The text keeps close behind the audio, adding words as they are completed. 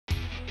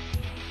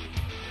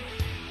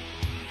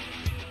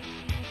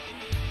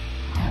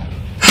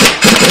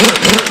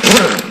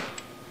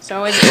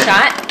So is it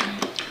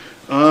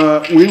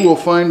shot? We will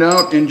find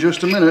out in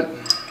just a minute.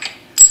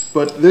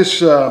 But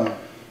this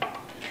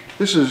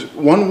is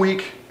 1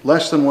 week,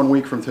 less than 1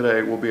 week from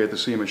today, we'll be at the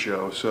SEMA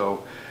show.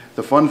 So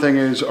the fun thing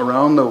is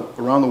around the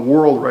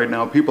world right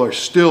now, people are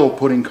still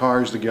putting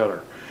cars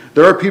together.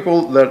 There are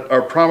people that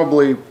are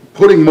probably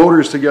putting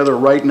motors together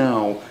right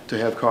now to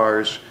have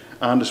cars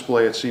on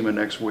display at SEMA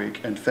next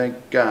week, and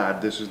thank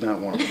God this is not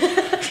one of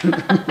them.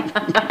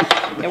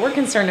 Yeah, we're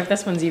concerned if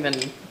this one's even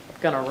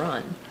gonna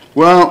run.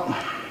 Well,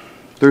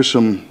 there's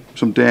some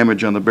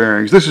damage on the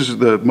bearings. This is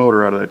the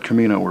motor out of that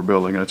Camino we're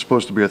building, and it's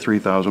supposed to be a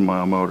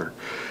 3,000-mile motor.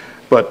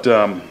 But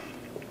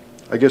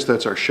I guess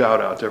that's our shout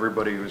out to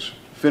everybody who's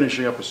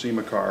finishing up a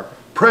SEMA car.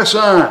 Press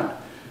on!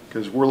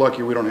 Because we're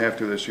lucky we don't have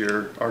to this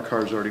year. Our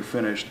car's already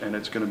finished, and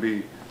it's going to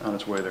be on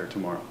its way there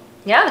tomorrow.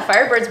 Yeah, the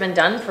Firebird's been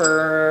done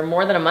for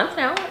more than a month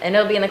now, and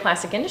it'll be in the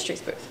Classic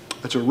Industries booth.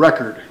 That's a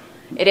record.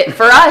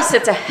 For us,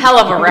 it's a hell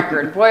of a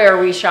record. Boy,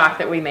 are we shocked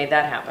that we made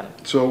that happen.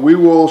 So we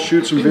will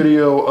shoot some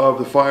video of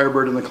the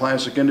Firebird in the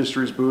Classic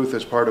Industries booth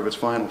as part of its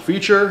final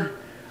feature.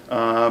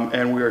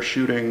 And we are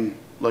shooting,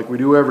 like we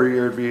do every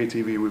year at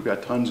V8TV, we've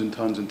got tons and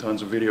tons and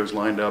tons of videos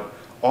lined up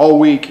all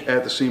week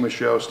at the SEMA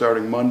show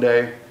starting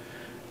Monday.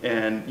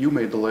 And you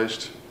made the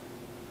list.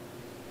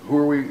 Who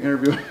are we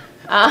interviewing?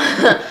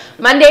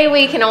 Monday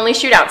we can only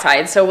shoot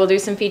outside, so we'll do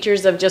some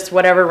features of just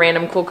whatever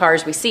random cool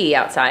cars we see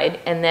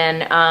outside. And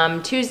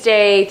then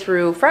Tuesday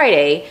through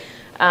Friday,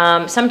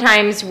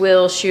 sometimes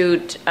we'll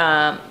shoot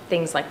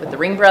things like with the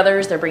Ring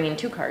Brothers. They're bringing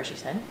 2 cars, you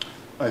said?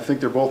 I think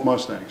they're both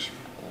Mustangs.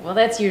 Well,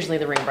 that's usually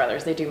the Ring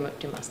Brothers. They do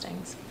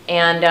Mustangs.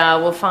 And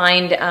we'll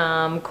find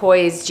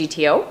Coy's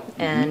GTO,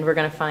 and we're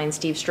going to find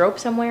Steve Strope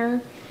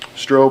somewhere.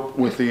 Strope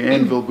with the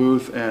Anvil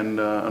booth and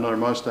another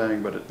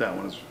Mustang, but that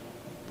one is...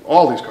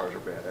 All these cars are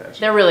badass.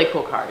 They're really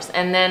cool cars.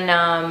 And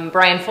then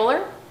Brian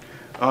Fuller.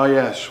 Oh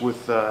yes,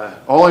 with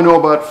all I know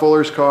about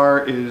Fuller's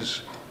car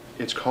is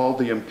it's called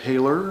the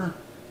Impaler.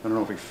 I don't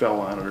know if he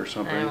fell on it or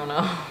something. I don't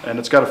know. And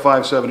it's got a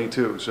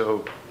 572, so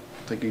I'm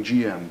thinking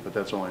GM, but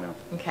that's all I know.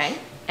 Okay.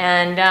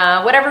 And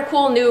whatever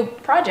cool new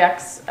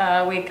projects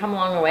we come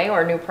along the way,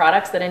 or new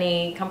products that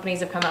any companies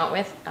have come out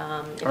with.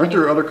 Aren't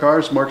there other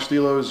cars? Mark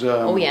Stilo's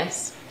oh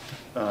yes.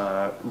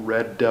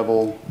 Red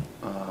Devil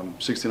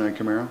 69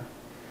 Camaro.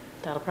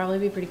 That'll probably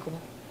be pretty cool.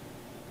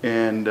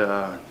 And,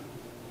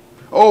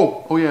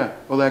 oh yeah,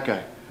 that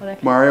guy. Oh,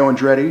 that guy. Mario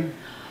Andretti.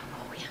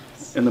 Oh,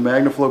 yes. In the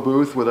Magnaflow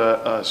booth with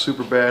a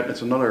super bad,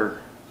 it's another,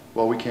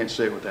 well, we can't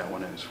say what that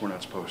one is. We're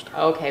not supposed to.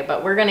 Okay,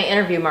 but we're going to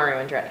interview Mario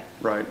Andretti.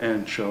 Right,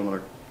 and show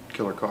another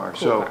killer car. Cool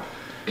so,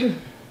 car.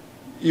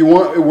 you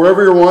want,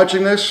 wherever you're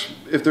watching this,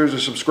 if there's a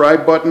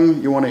subscribe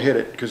button, you want to hit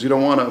it, because you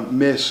don't want to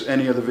miss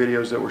any of the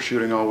videos that we're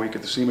shooting all week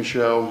at the SEMA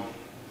show.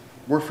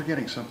 We're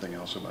forgetting something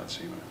else about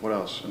SEMA. What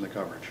else in the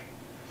coverage?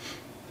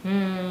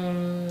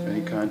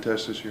 Any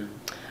contests this year?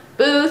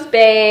 Booth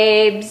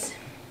babes.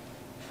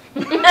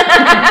 I'm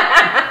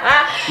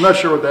not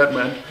sure what that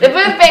meant. The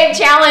Booth Babe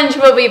Challenge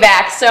will be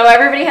back, so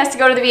everybody has to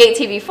go to the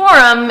V8TV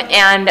forum,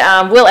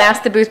 and we'll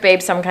ask the Booth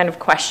Babe some kind of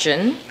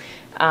question.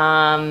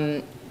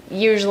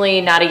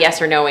 Usually not a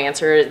yes or no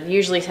answer. It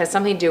usually has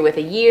something to do with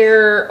a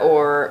year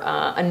or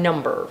a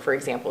number, for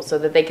example, so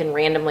that they can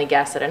randomly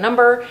guess at a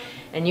number,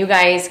 and you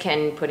guys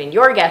can put in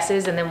your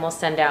guesses, and then we'll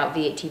send out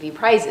V8TV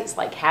prizes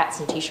like hats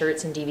and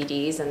t-shirts and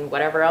DVDs and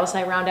whatever else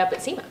I round up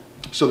at SEMA.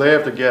 So they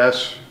have to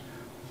guess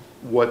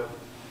what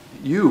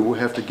you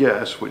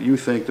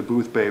think the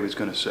Booth Babe is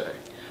going to say.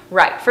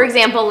 Right. For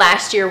example,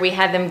 last year we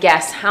had them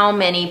guess how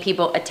many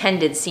people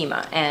attended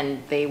SEMA,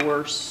 and they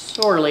were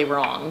sorely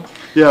wrong.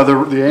 Yeah,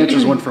 the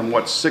answers went from,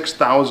 what,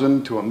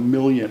 6,000 to 1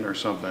 million or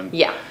something.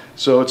 Yeah.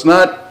 So it's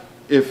not,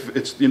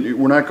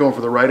 we're not going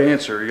for the right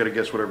answer. You got to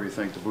guess whatever you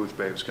think the Booth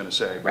Babe is going to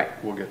say. Right.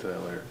 We'll get to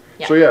that later.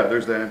 Yeah. So yeah,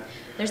 there's that.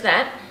 There's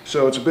that.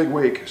 So it's a big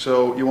week.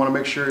 So you want to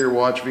make sure you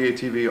watch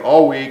V8TV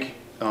all week.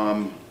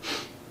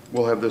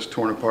 We'll have this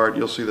torn apart.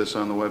 You'll see this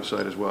on the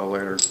website as well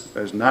later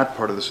as not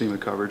part of the SEMA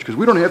coverage, because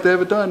we don't have to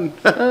have it done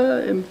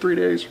in 3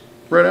 days.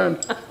 Right on.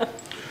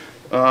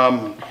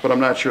 But I'm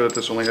not sure that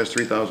this only has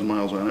 3,000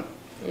 miles on it.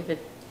 If it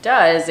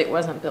does, it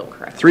wasn't built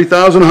correctly.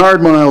 3,000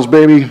 hard miles,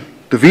 baby.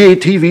 The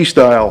V8TV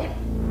style.